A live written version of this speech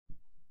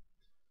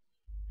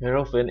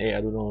Hello friend,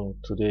 A-Arduino.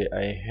 Today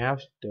I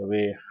have the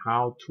way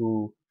how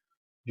to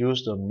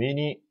use the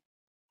mini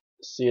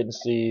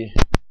CNC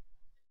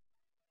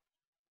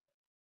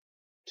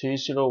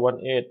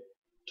T018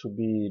 to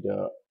be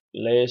the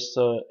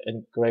laser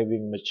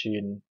engraving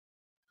machine,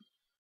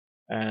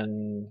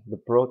 and the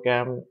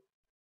program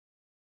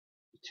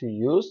to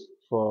use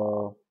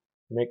for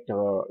make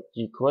the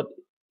G-Code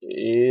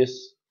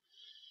is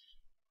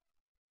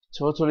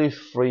totally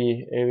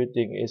free.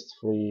 Everything is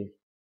free.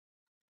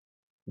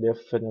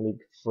 Definitely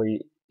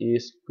free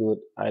is good.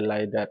 I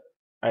like that.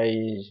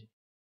 I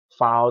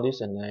found this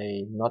and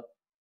I not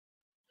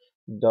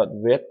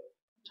wait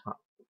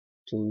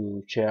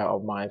to share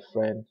of my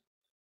friend.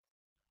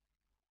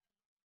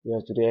 Yeah,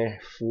 today I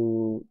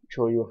will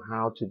show you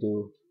how to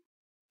do.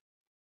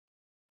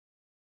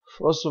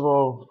 First of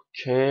all,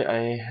 okay,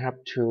 I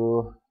have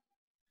to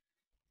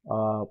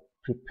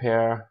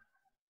prepare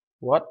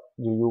what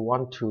do you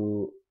want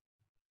to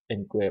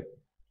engrave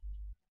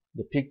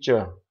the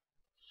picture.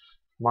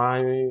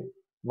 My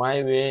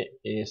way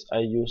is I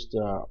use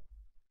the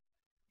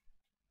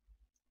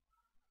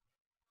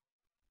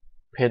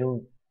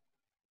pen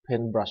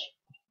brush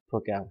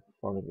program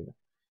for the video,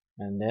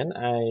 and then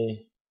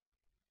I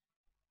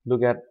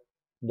look at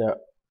the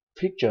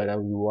picture that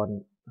we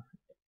want.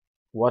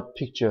 What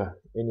picture,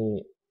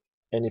 any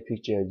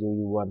picture do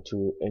you want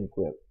to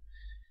engrave?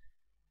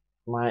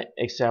 My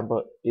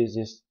example is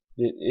this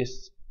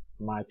is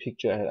my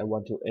picture I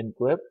want to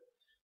engrave,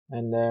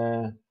 and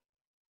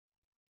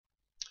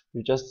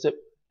you just save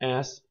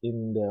as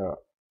in the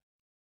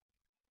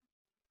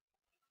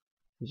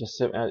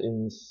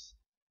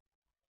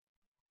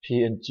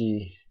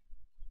PNG.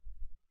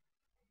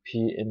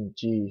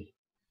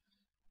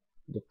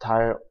 The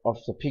type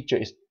of the picture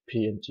is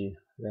PNG.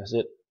 That's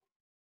it.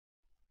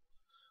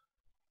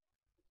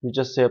 You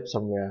just save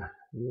somewhere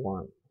you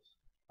want.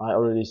 I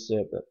already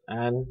saved it,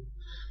 and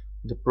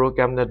the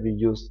program that we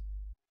use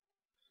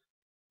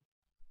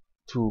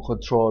to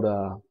control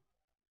the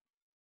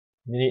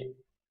mini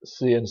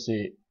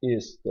CNC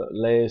is the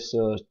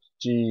Laser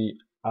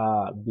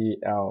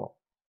GRBL.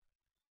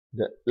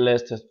 The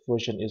latest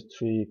version is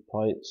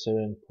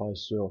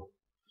 3.7.0.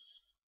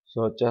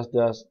 So just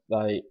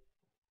like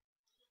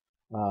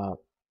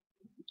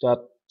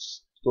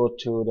just go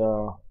to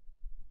the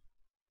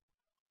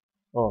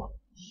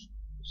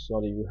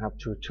sorry, you have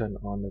to turn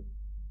on the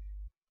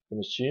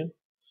machine.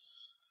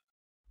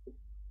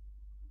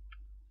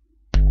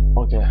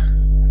 Okay,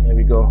 here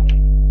we go.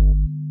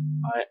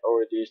 I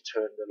already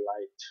turned the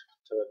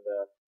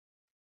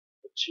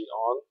machine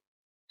on,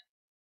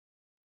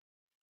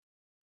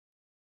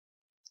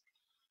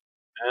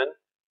 and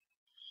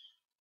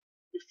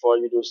before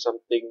you do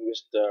something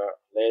with the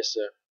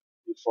laser,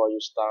 before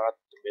you start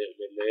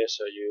the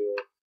laser, you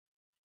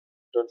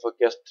don't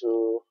forget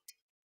to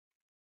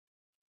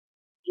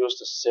use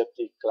the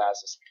safety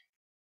glasses.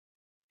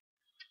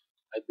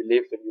 I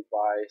believe when you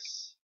buy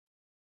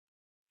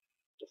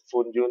the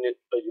full unit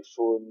or your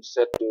full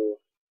set, you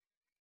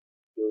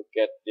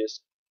get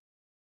this.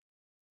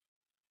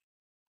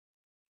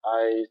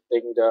 I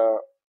think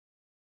the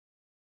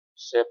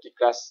safety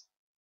glass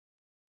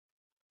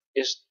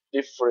is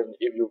different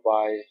if you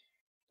buy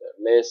the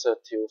laser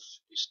tube.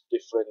 Is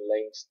different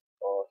lengths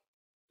or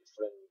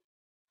different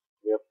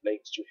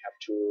wavelengths. You have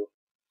to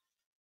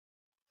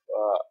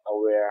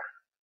aware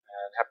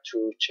and have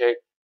to check.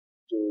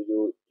 Do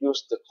you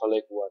use the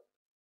correct one?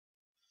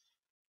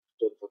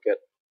 Don't forget.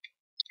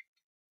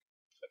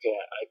 Okay,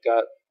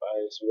 I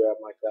wear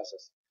my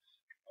glasses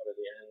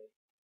already,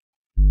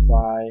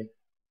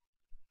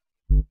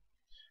 and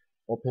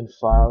open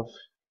file.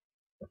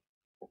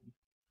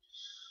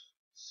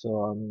 So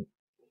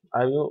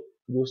I will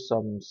use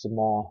some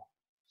small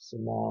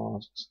to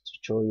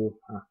show you.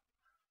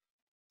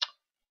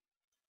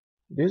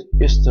 This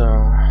is the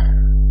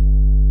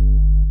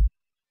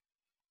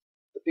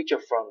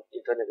picture from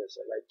internet as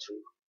I like to.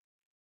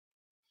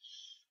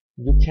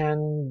 You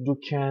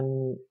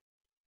can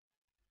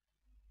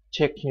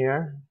check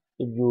here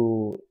if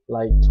you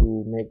like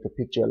to make the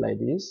picture like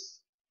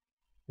this.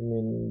 I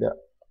mean the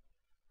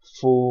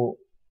full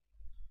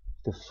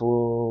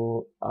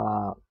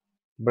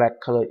black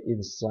color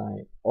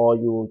inside, or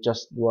you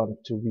just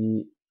want to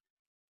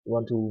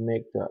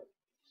make the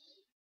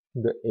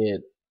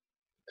edge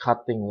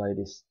cutting like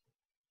this.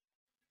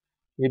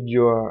 If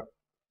you're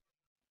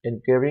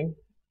engraving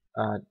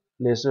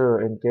laser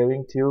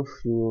engraving tube,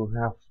 you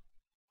have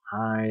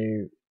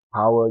high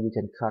power, you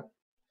can cut,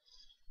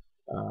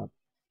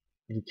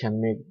 you can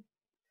make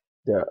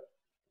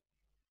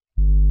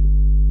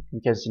you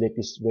can select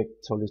this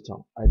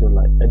vectorial. I don't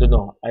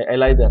know, I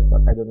like that,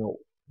 but I don't know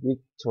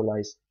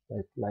vectorize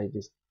like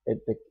this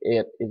at the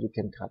edge you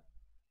can cut.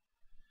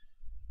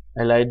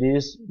 I like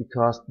this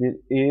because this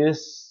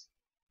is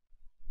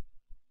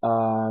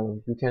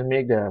you can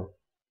make the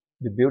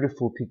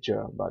beautiful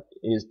picture, but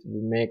is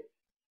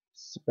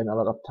spend a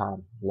lot of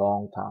time,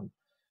 long time.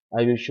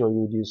 I will show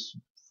you this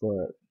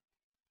first,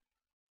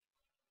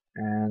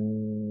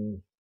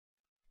 and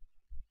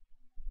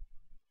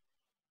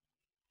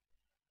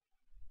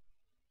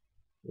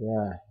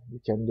Yeah, you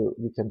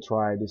can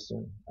try this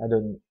one.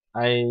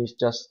 I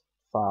just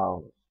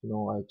found,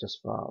 I just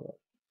found.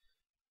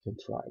 You can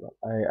try, but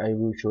I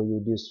will show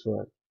you this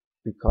first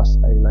because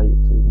I like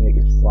to make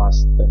it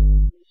faster.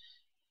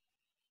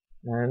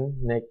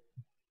 And next,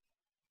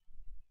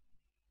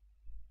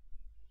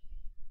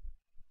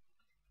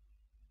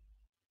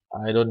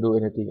 I don't do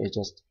anything, I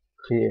just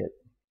create,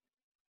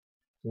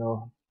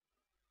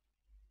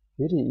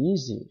 very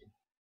easy.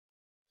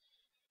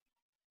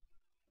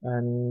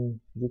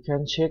 And you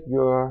can check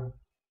your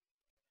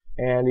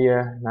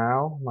area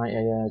now. My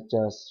area is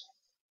just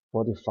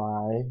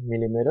 45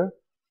 millimeter,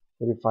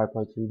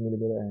 45.3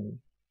 millimeter, and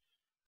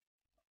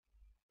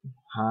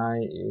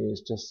high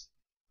is just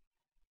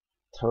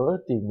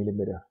 30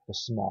 millimeter, the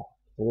small,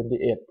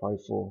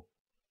 78.4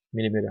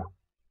 millimeter.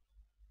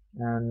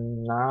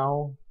 And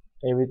now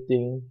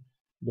everything,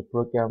 the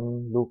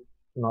program look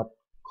not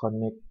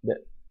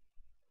connected,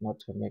 not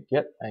connect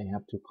yet. I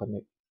have to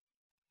connect.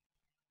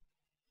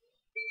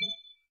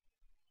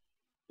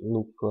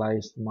 Look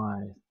like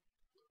my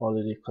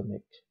already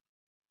connect.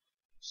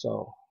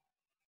 So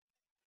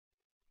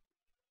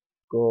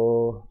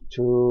go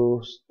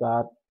to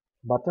start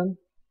button,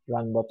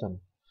 run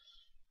button.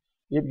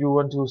 If you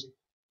want to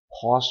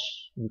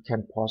pause, you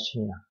can pause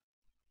here.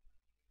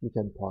 You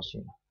can pause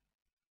here.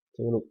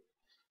 Take a look.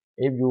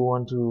 If you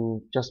want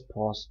to just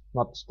pause,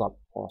 not stop,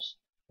 pause,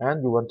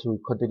 and you want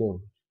to continue,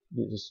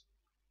 this is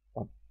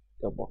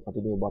the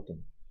continue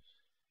button.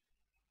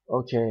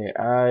 Okay,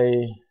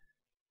 I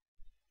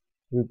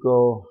will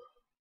go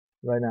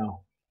right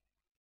now.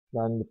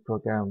 Run the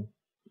program.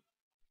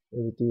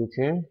 Everything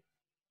okay?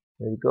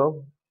 There we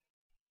go.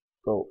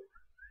 Go.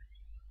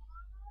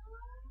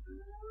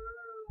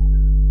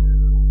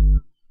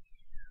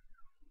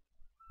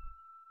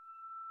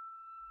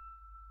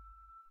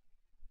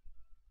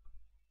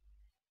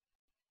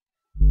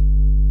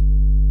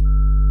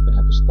 I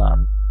have to start.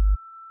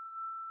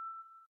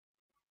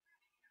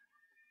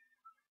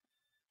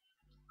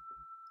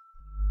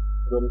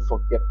 Don't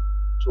forget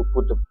to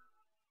put the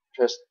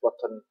press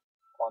button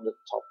on the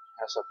top.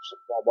 Has a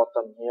small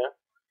button here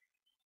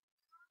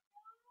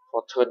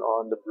for turn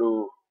on the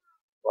blue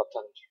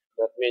button.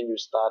 That means you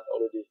start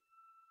already.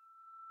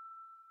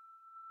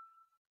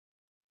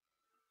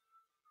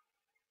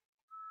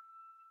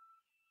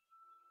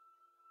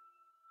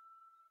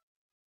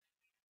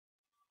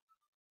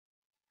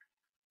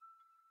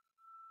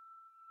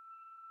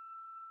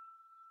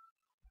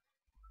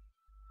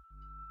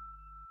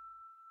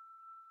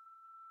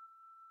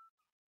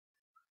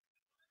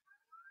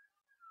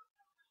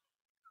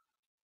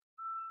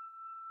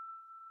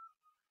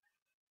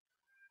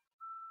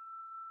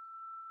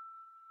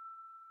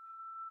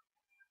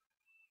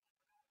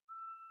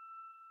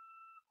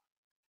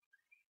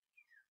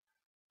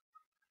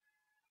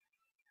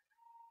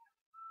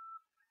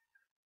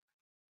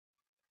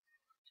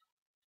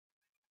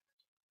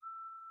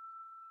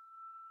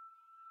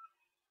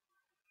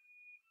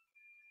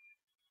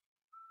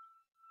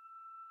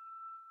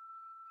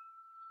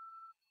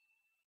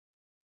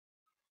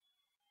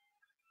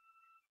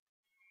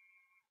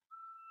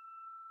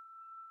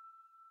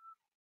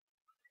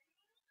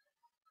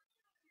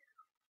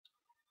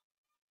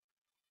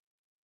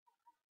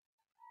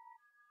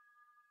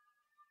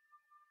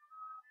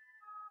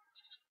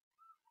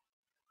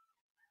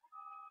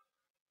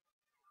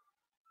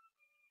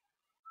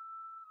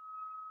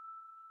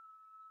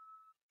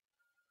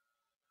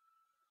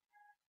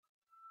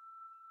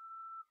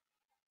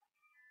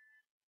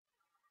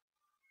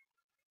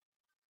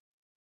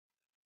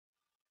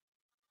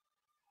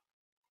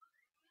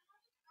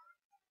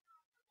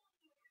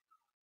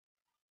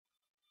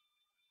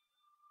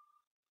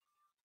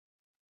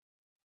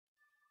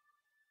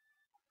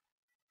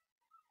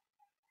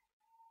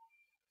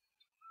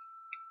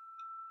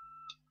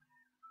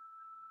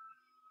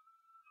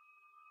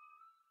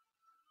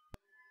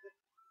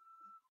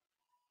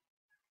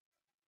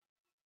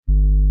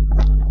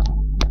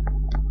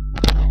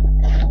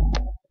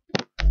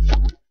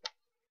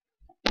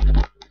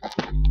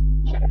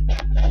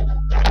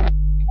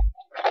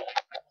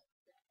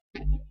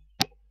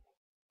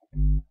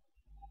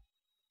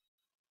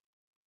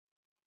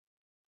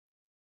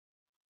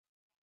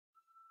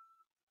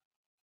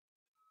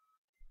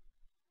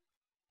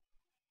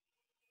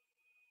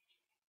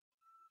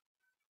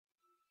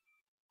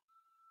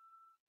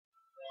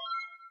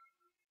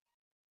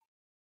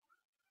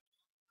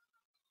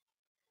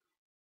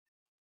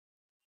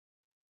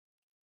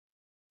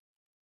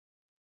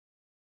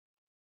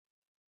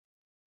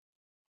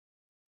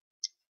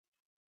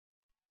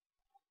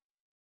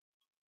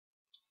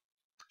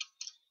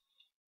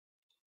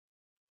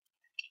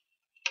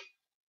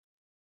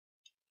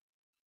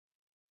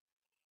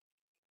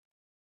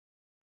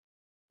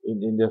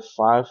 In the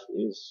 5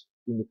 is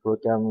in the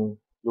program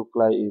look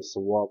like is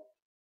swap,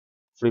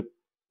 flip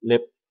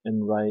left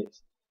and right,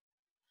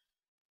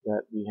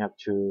 that we have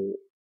to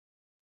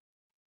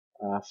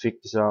fix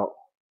this out.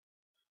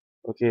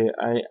 Okay,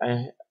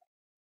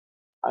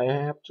 I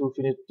have to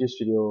finish this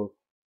video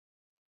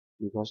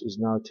because it's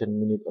now 10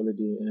 minutes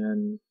already,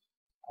 and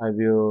I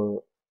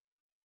will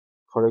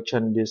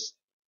correction this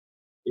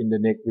in the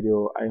next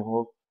video. I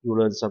hope you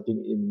learn something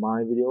in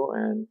my video,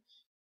 and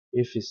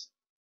if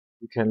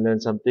you can learn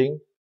something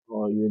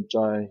or you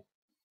enjoy,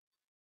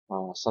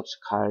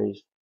 subscribe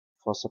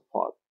for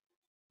support,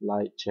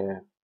 like,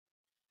 share.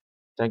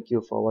 Thank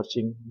you for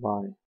watching.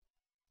 Bye.